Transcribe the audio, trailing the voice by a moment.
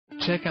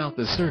Check out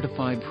the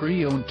certified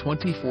pre-owned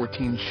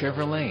 2014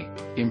 Chevrolet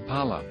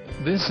Impala.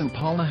 This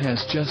Impala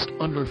has just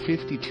under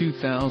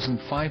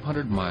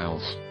 52,500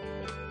 miles.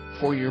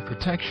 For your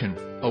protection,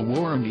 a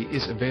warranty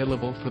is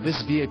available for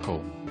this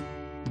vehicle.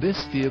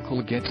 This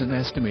vehicle gets an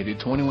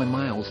estimated 21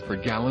 miles per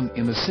gallon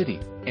in the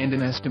city, and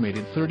an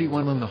estimated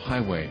 31 on the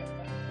highway.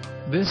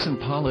 This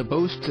Impala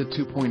boasts a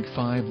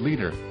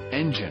 2.5-liter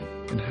engine,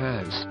 and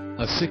has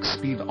a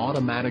 6-speed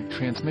automatic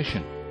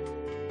transmission.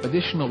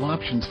 Additional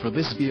options for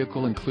this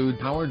vehicle include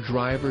power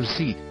driver's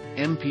seat,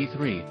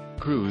 MP3,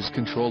 cruise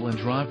control and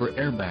driver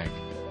airbag.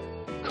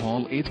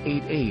 Call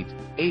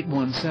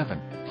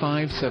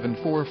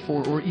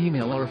 888-817-5744 or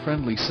email our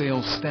friendly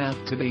sales staff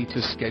today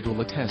to schedule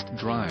a test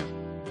drive.